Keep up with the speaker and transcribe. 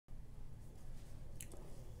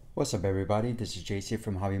What's up everybody, this is JC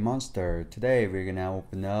from Hobby Monster. Today we're gonna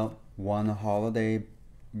open up one holiday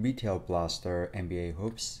retail blaster NBA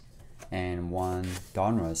hoops and one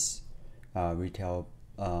Donruss retail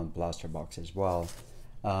blaster box as well.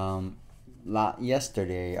 Um,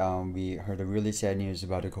 Yesterday we heard a really sad news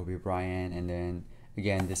about the Kobe Bryant, and then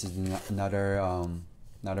again this is another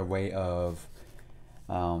way of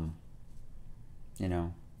um, you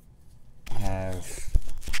know have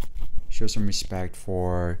show some respect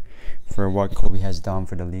for what Kobe has done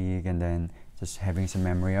for the league, and then just having some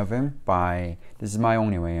memory of him. By this is my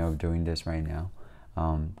only way of doing this right now.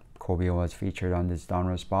 Kobe was featured on this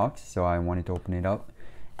Donruss box, so I wanted to open it up,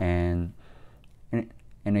 and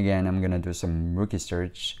and again I'm gonna do some rookie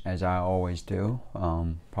search as I always do.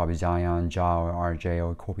 Probably Zion, Ja, or RJ,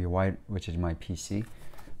 or Kobe White, which is my PC.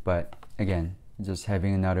 But again, just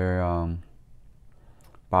having another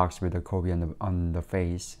box with the Kobe on the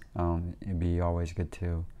face, it'd be always good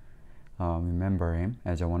to remember him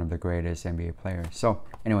as one of the greatest NBA players. So,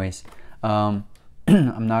 anyways, I'm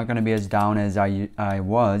not gonna be as down as I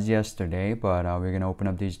was yesterday, but we're gonna open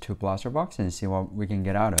up these two blaster boxes and see what we can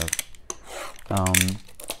get out of.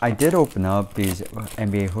 I did open up these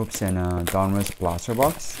NBA hoops and Donruss blaster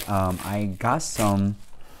box. I got some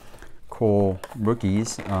cool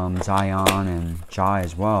rookies, Zion and Ja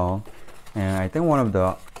as well. And I think one of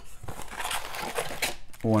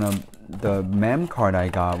the mem card I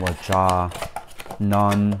got was Ja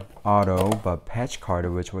non-auto but patch card,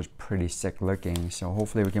 which was pretty sick looking. So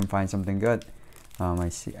hopefully we can find something good. I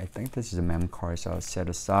think this is a mem card, so I'll set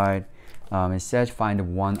aside. It says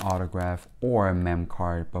find one autograph or a mem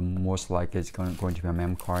card, but most likely it's going to be a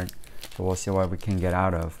mem card. So we'll see what we can get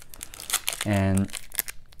out of. And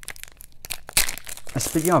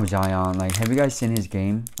speaking of Zion, like, have you guys seen his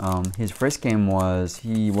game? His first game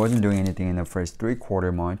he wasn't doing anything in the first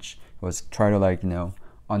 3/4 much. He was trying to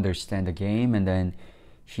understand the game, and then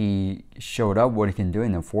he showed up what he can do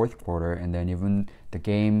in the fourth quarter. And then even the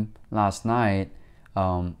game last night,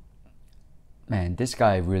 man, this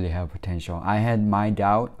guy really have potential. I had my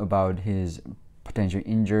doubt about his potential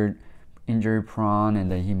injury prone, and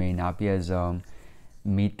then he may not be as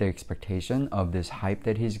meet the expectation of this hype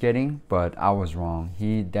that he's getting, but I was wrong.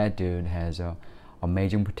 That dude has a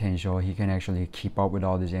amazing potential. He can actually keep up with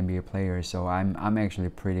all these NBA players, so I'm actually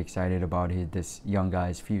pretty excited about this young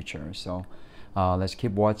guy's future. So let's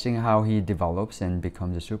keep watching how he develops and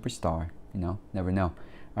becomes a superstar. Never know.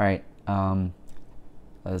 All right,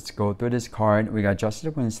 let's go through this card. We got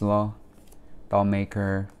Justice Winslow,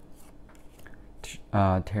 Dollmaker,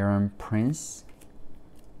 Terran Prince,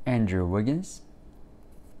 Andrew Wiggins,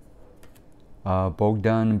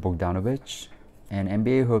 Bogdan Bogdanovic, and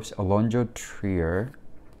NBA hoops Alonzo Trier.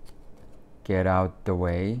 Get out the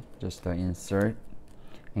way, just the insert.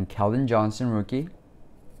 And Keldon Johnson rookie,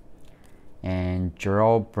 and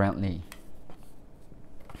Gerald Brantley.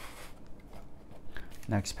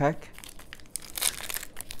 Next pack.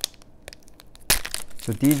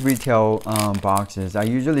 So these retail boxes, I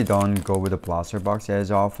usually don't go with the blaster box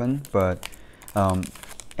as often, but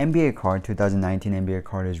NBA card, 2019 NBA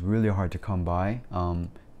card is really hard to come by.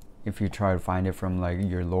 If you try to find it from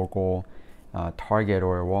your local Target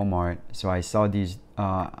or Walmart. So I saw these.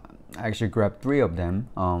 I actually grabbed 3 of them.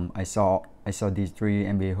 I saw these 3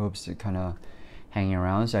 NBA hoops kind of hanging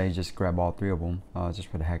around, so I just grabbed all 3 of them just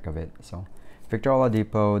for the heck of it. So Victor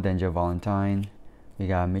Oladipo, Denzel Valentine. We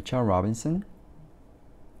got Mitchell Robinson.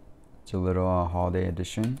 It's a little holiday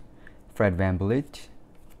edition. Fred VanVleet,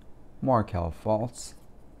 Markelle Fultz,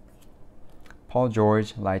 Paul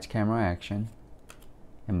George, lights, camera, action,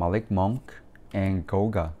 and Malik Monk, and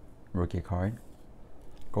Goga rookie card.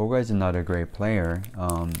 Goga is another great player.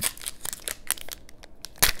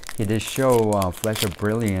 He did show flash of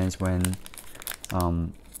brilliance when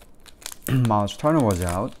Miles Turner was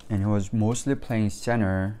out, and he was mostly playing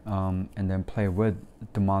center, and then play with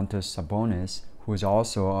Domantas Sabonis, who is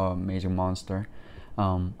also a major monster.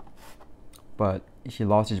 But he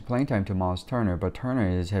lost his playing time to Miles Turner, but Turner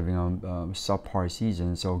is having a subpar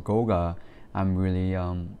season. So Goga, I'm really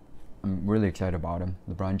excited about him.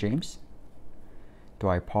 LeBron James,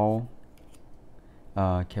 Dwight Powell,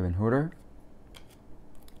 Kevin Huerter,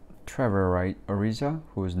 Trevor Ariza,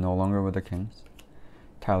 who is no longer with the Kings,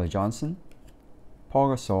 Tyler Johnson, Paul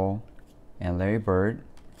Gasol, and Larry Bird.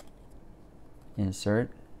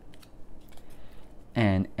 Insert.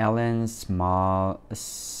 And Ellen Smilajic.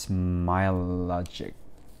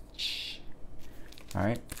 All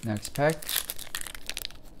right, next pack.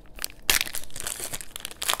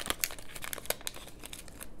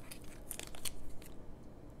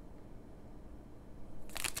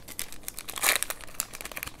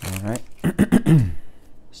 All right.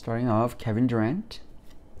 Starting off, Kevin Durant.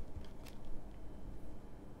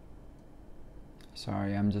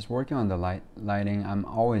 Sorry, I'm just working on the lighting. I'm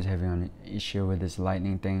always having an issue with this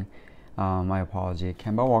lightning thing. My apology.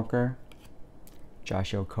 Kemba Walker,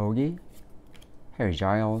 Josh Okogie, Harry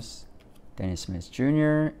Giles, Dennis Smith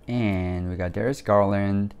Jr., and we got Darius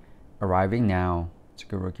Garland arriving now. It's a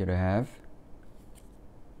good rookie to have.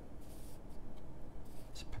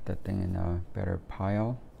 Let's put that thing in a better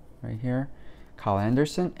pile right here. Kyle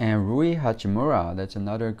Anderson and Rui Hachimura. That's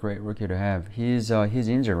another great rookie to have. He's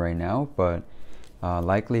injured right now, but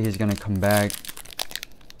likely he's gonna come back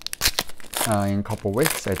in a couple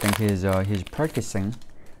weeks. I think he's practicing,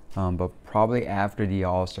 but probably after the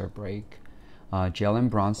All-Star break. Jalen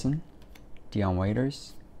Brunson, Dion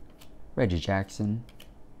Waiters, Reggie Jackson,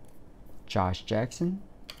 Josh Jackson,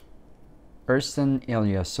 Ersan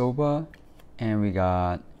Ilyasova, and we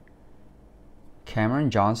got Cameron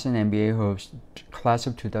Johnson, NBA hoops, class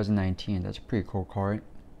of 2019. That's a pretty cool card.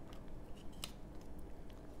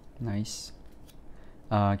 Nice.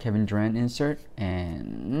 Kevin Durant insert,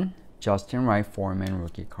 and Justin Wright Foreman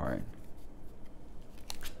rookie card.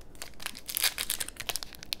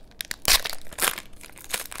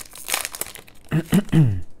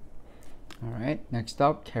 Alright, next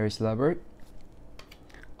up, Caris LeVert,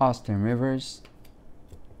 Austin Rivers,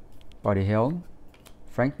 Buddy Hield,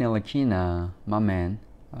 Frank Ntilikina, my man.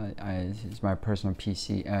 He's my personal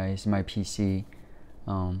PC. He's my PC.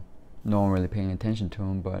 No one really paying attention to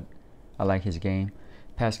him, but I like his game.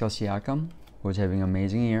 Pascal Siakam, who's having an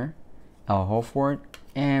amazing year. Al Horford,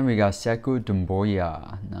 and we got Sekou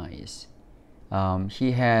Doumbouya. Nice.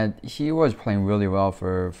 He was playing really well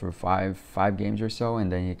for five games or so,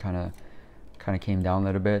 and then he kind of came down a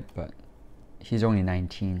little bit. But he's only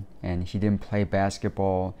 19, and he didn't play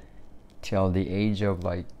basketball till the age of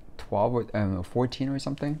like 12 or 14 or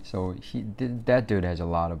something. So that dude has a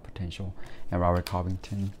lot of potential. And Robert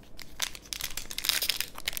Covington.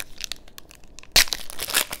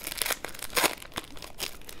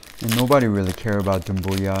 And nobody really care about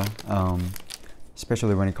Doumbouya,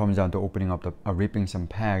 especially when it comes down to opening up ripping some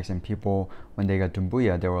packs. And people, when they got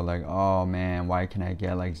Doumbouya, they were like, "Oh man, why can't I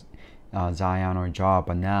get like Zion or Ja?"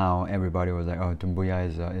 But now everybody was like, "Oh, Doumbouya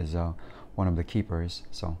is one of the keepers."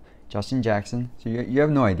 So Justin Jackson. So you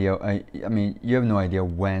have no idea. I mean, you have no idea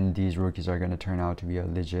when these rookies are gonna turn out to be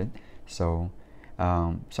legit. So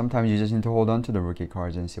sometimes you just need to hold on to the rookie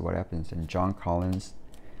cards and see what happens. And John Collins,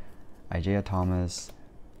 Isaiah Thomas,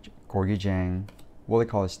 Gorgie Jang, Willie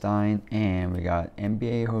Cauley-Stein, and we got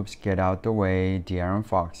NBA hoops get out the way, De'Aaron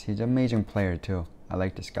Fox. He's an amazing player too. I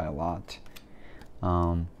like this guy a lot.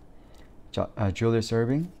 Julius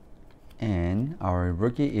Erving, and our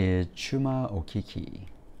rookie is Chuma Okeke.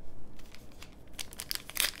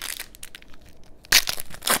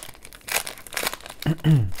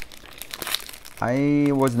 I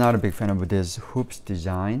was not a big fan of this hoops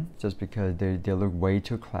design just because they look way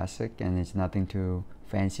too classic and it's nothing too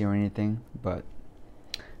fancy or anything, but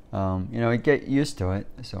you know, get used to it.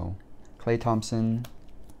 So Klay Thompson,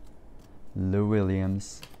 Lou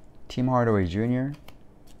Williams, Tim Hardaway Jr.,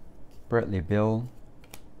 Bradley Beal,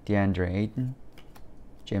 DeAndre Ayton,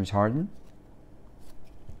 James Harden,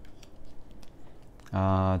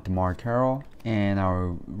 DeMar Carroll, and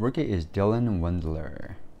our rookie is Dylan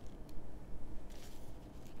Windler.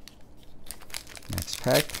 Next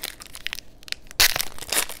pack.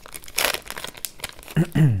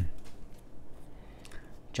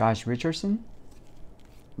 Josh Richardson,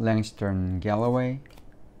 Langston Galloway,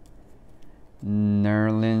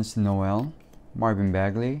 Nerlens Noel, Marvin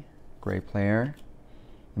Bagley, great player,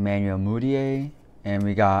 Emmanuel Mudiay, and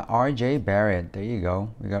we got RJ Barrett. There you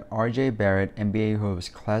go. We got RJ Barrett, NBA hoops,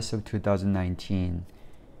 class of 2019.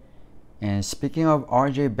 And speaking of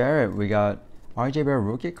RJ Barrett, we got RJ Barrett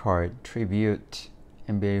rookie card, tribute,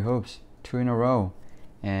 NBA hoops, 2 in a row.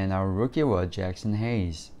 And our rookie was Jackson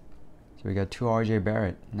Hayes. So we got 2 RJ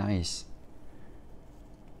Barrett. Nice.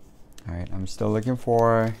 Alright, I'm still looking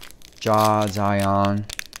for Ja, Zion,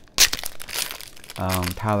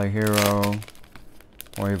 Tyler Hero,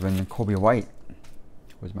 or even Kobe White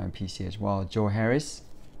was my PC as well. Joe Harris,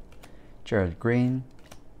 Jared Green,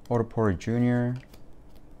 Otto Porter Jr.,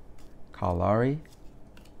 Kyle Lowry,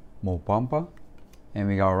 Mo Bamba, and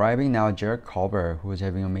we got arriving now Jarrett Culver, who is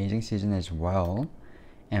having an amazing season as well.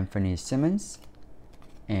 Anthony Simmons,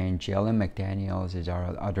 and Jalen McDaniels is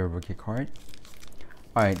our other rookie card.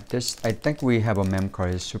 Alright, this, I think we have a mem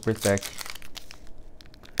card. It's super thick.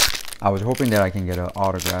 I was hoping that I can get an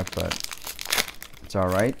autograph, but it's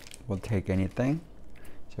alright. We'll take anything.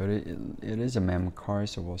 So it is a mem card,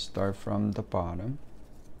 so we'll start from the bottom.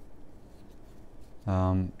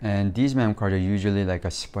 And these mem cards are usually like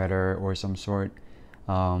a sweater or some sort.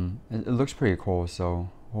 It looks pretty cool, so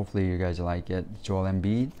hopefully you guys like it. Joel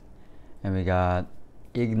Embiid, and we got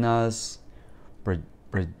Ignas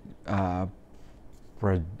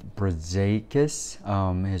Brazakis.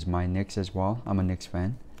 Here's my Knicks as well. I'm a Knicks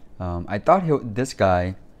fan. I thought this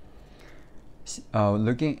guy,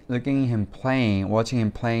 watching him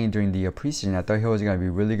playing during the preseason, I thought he was gonna be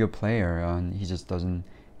a really good player, and he just doesn't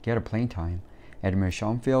get a playing time. Edmund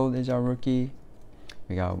Schoenfield is our rookie.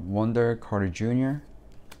 We got Wonder Carter Jr.,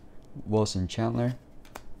 Wilson Chandler,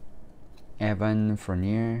 Evan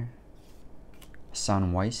Fournier,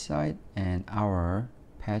 Son Whiteside, and our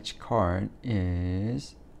patch card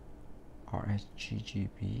is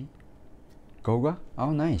RSGGB Goga.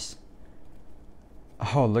 Oh, nice.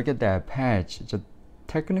 Oh, look at that patch. It's a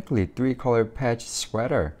technically 3-color patch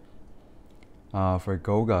sweater for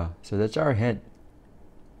Goga. So that's our hit.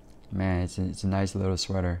 Man, it's a nice little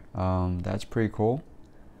sweater. That's pretty cool.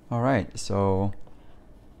 All right, so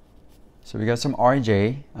we got some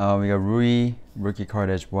RJ. We got Rui rookie card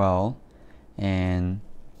as well, and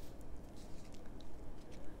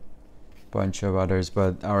bunch of others.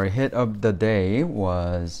 But our hit of the day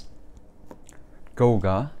was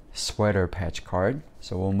Goga sweater patch card.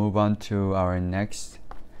 So we'll move on to our next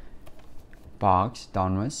box,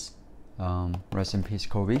 Donruss. Rest in peace,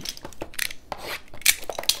 Kobe.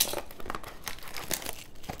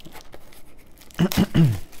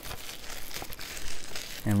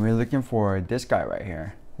 And we're looking for this guy right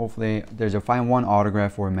here. Hopefully there's a Find One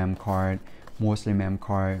autograph or mem card, mostly mem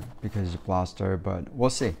card because it's a blaster, but we'll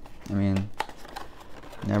see. I mean,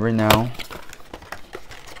 never know.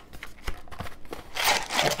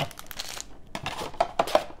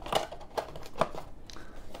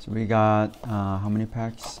 So we got how many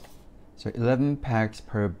packs? So 11 packs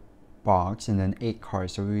per box and then 8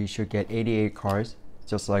 cards. So we should get 88 cards,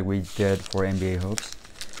 just like we did for NBA Hoops.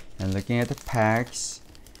 And looking at the packs,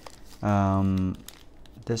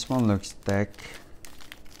 this one looks thick.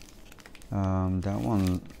 That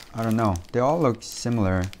one, I don't know. They all look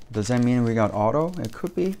similar. Does that mean we got auto? It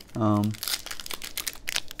could be. So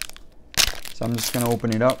I'm just gonna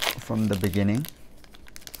open it up from the beginning.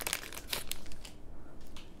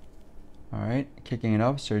 Alright, kicking it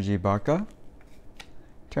up, Serge Ibaka,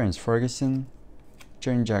 Terrence Ferguson,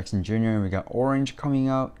 Jaren Jackson Jr. We got orange coming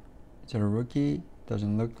out. Is it a rookie?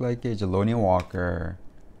 Doesn't look like it. It's a Lonnie Walker.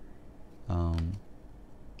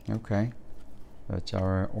 Okay, that's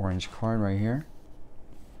our orange card right here.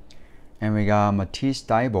 And we got Matisse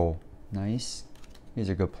Thybulle. Nice. He's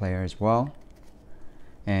a good player as well.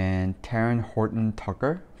 And Taron Horton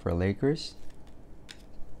Tucker for Lakers.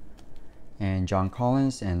 And John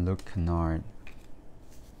Collins and Luke Kennard.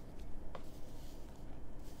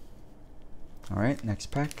 Alright, next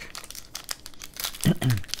pack.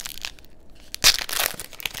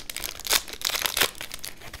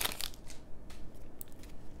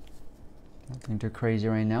 Nothing too crazy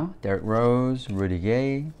right now. Derrick Rose, Rudy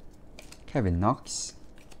Gay, Kevin Knox,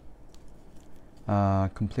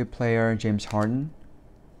 complete player James Harden.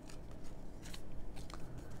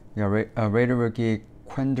 We got Raider rookie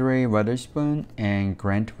Quandre Weatherspoon and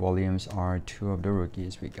Grant Williams are 2 of the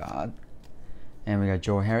rookies we got. And we got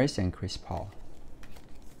Joe Harris and Chris Paul.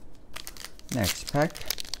 Next pack.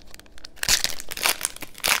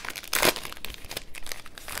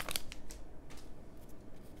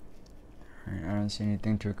 Alright, I don't see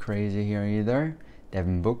anything too crazy here either.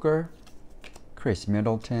 Devin Booker, Chris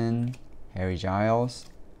Middleton, Harry Giles.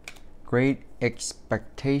 Great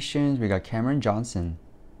expectations. We got Cameron Johnson.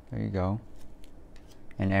 There you go.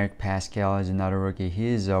 And Eric Pascal is another rookie.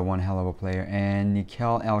 He's one hell of a player. And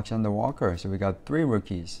Nickeil Alexander-Walker. So we got 3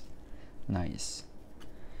 rookies. Nice.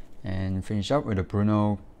 And finish up with a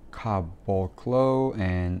Bruno Caboclo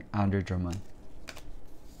and Andre Drummond.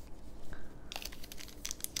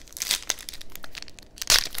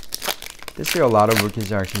 This year a lot of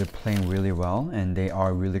rookies are actually playing really well and they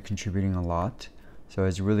are really contributing a lot. So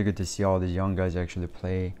it's really good to see all these young guys actually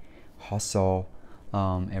play, hustle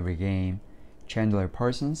every game. Chandler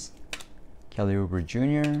Parsons, Kelly Oubre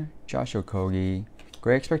Jr., Josh Okogie,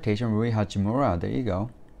 great expectation, Rui Hachimura. There you go.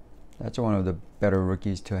 That's one of the better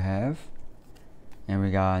rookies to have. And we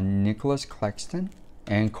got Nicholas Claxton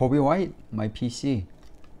and Kobe White, my PC.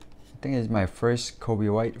 I think it's my first Kobe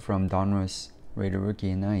White from Donruss Raider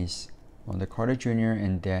rookie. Nice. Well, the Carter Jr.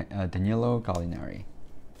 and Danilo Gallinari.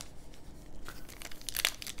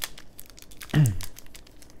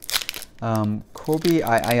 Kobe,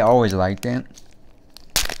 I always liked it,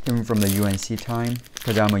 even from the UNC time,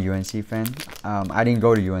 because I'm a UNC fan. I didn't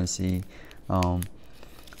go to UNC,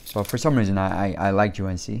 but for some reason I liked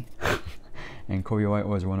UNC. and Kobe White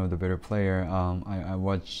was one of the better player. I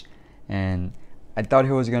watched, and I thought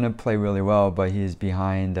he was gonna play really well, but he's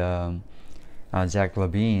behind Zach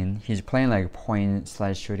LaVine. He's playing like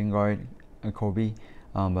point/shooting guard, Kobe.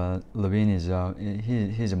 But LaVine is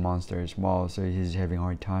he's a monster as well, so he's having a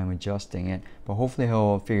hard time adjusting it. But hopefully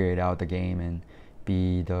he'll figure it out the game and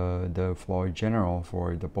be the floor general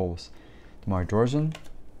for the Bulls. DeMar DeRozan,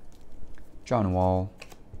 John Wall,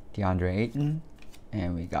 DeAndre Ayton,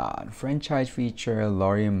 and we got franchise feature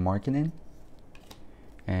Lauri Markkanen.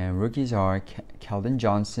 And rookies are Keldon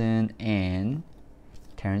Johnson and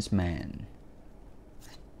Terrence Mann.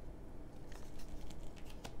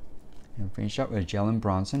 And finish up with Jalen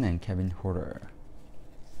Brunson and Kevin Huerter.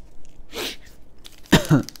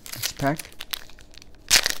 Next pack.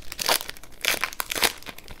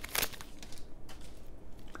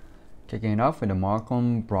 Kicking it off with the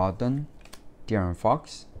Malcolm Brogdon, De'Aaron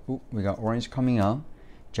Fox. Ooh, we got orange coming up.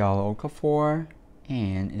 Jahlil Okafor.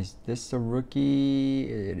 And is this a rookie?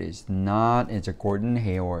 It is not. It's a Gordon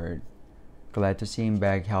Hayward. Glad to see him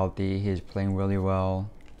back healthy. He's playing really well.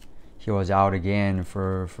 He was out again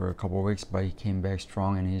for a couple of weeks, but he came back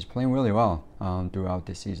strong and he's playing really well throughout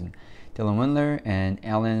this season. Dylan Windler and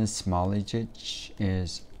Alan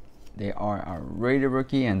Smailagic they are a rated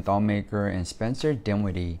rookie, and thought maker, and Spencer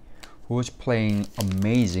Dinwiddie, who was playing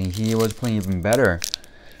amazing. He was playing even better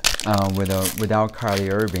without Kyrie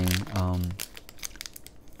Irving.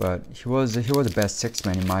 But he was the best sixth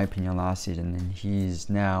man in my opinion last season, and he's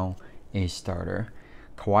now a starter.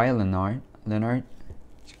 Kawhi Leonard.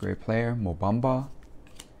 He's a great player. Mamba,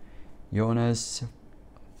 Jonas,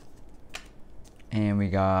 and we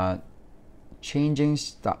got changing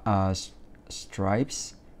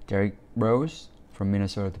stripes. Derrick Rose from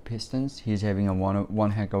Minnesota Pistons. He's having a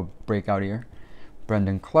one heck of breakout year.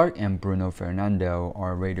 Brandon Clark and Bruno Fernando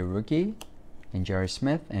are rated rookie, and Jerry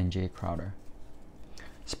Smith and Jay Crowder.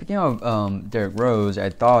 Speaking of Derrick Rose, I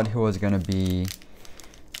thought he was gonna be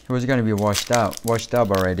washed up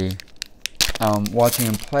already. Watching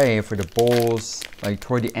him play for the Bulls, like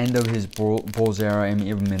toward the end of his Bulls era, and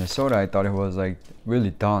even Minnesota, I thought he was like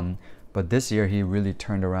really done. But this year he really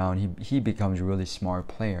turned around. He becomes a really smart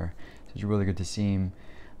player. So it's really good to see him,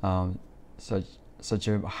 such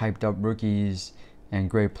a hyped up rookies and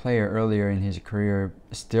great player earlier in his career,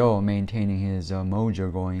 still maintaining his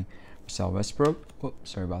mojo going. Russell Westbrook,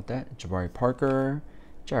 sorry about that. Jabari Parker,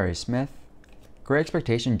 Jerry Smith. Great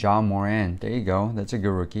expectation, John Moran. There you go. That's a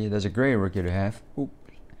good rookie. That's a great rookie to have. Ooh.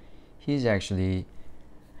 He's actually,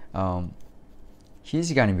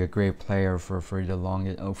 he's gonna be a great player for a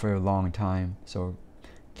long time. So,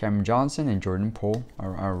 Cameron Johnson and Jordan Poole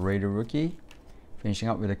are our rated rookie. Finishing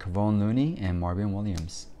up with a Kevon Looney and Marvin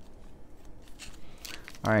Williams.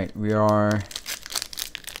 All right, we are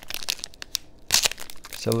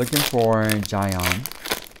still looking for Zion.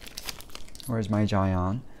 Where's my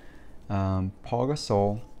Zion? Paul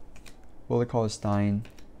Gasol, Willie Cauley-Stein,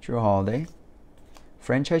 Drew Holiday,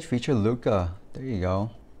 franchise feature Luka. There you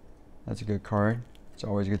go. That's a good card. It's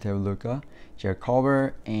always good to have Luka. Jared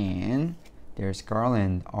Culver and there's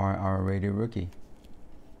Garland are our rated rookie.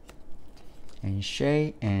 And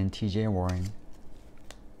Shea and TJ Warren.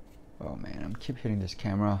 Oh man, I'm keep hitting this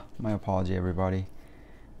camera. My apology, everybody.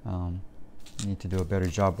 I need to do a better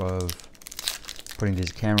job of putting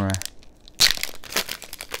this camera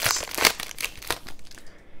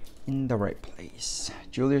in the right place.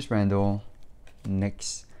 Julius Randle,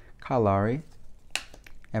 Knicks, Kyle Lowry,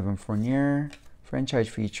 Evan Fournier, franchise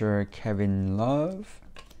feature Kevin Love,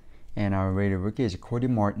 and our rated rookie is Cody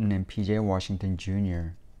Martin and PJ Washington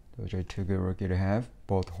Jr. Those are two good rookies to have,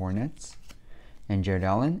 both Hornets, and Jared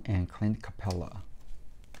Allen and Clint Capella.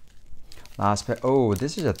 Last pack. Oh,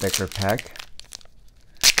 this is a thicker pack.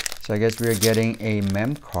 So I guess we are getting a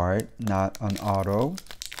mem card, not an auto.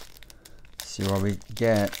 Let's see what we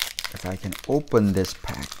get if I can open this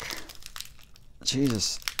pack.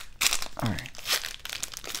 Jesus. All right.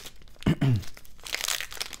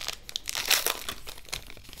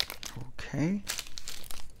 Okay.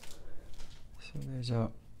 So there's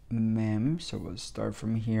a mem. So we'll start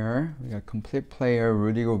from here. We got complete player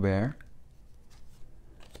Rudy Gobert.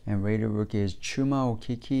 And rated rookie is Chuma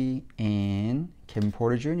Okeke and Kevin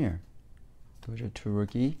Porter Jr. Those are two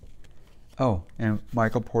rookie. Oh, and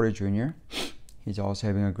Michael Porter Jr. He's also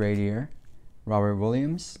having a great year. Robert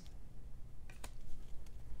Williams,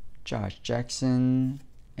 Josh Jackson,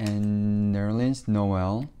 and Nerlens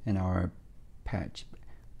Noel, and our patch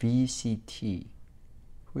VCT.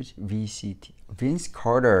 Who's VCT? Vince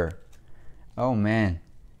Carter. Oh man,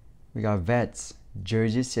 we got vets.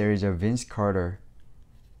 Jersey series of Vince Carter.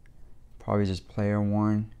 Probably just player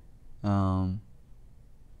worn.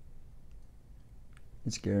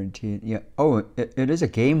 It's guaranteed. Yeah. Oh, it is a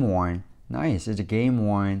game worn. Nice. It's a game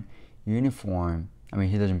worn uniform. I mean,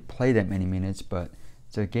 he doesn't play that many minutes, but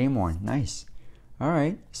it's a game worn. Nice. All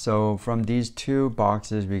right. So from these two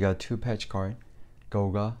boxes, we got two patch card,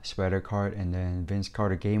 Goga sweater card, and then Vince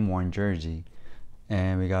Carter game worn jersey.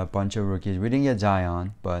 And we got a bunch of rookies. We didn't get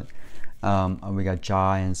Zion, but we got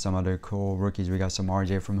Ja and some other cool rookies. We got some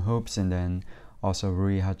RJ from Hoops, and then also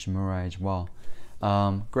Rui Hachimura as well.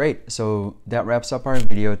 Great, so that wraps up our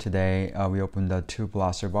video today. We opened the two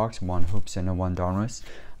blaster box, one Hoops and one Donruss.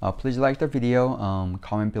 Please like the video,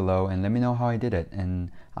 comment below, and let me know how I did it,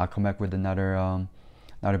 and I'll come back with another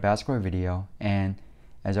basketball video. And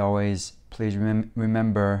as always, please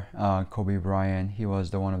remember Kobe Bryant. He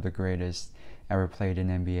was one of the greatest ever played in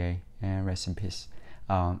NBA, and rest in peace.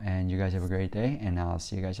 And you guys have a great day, and I'll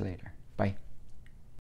see you guys later. Bye.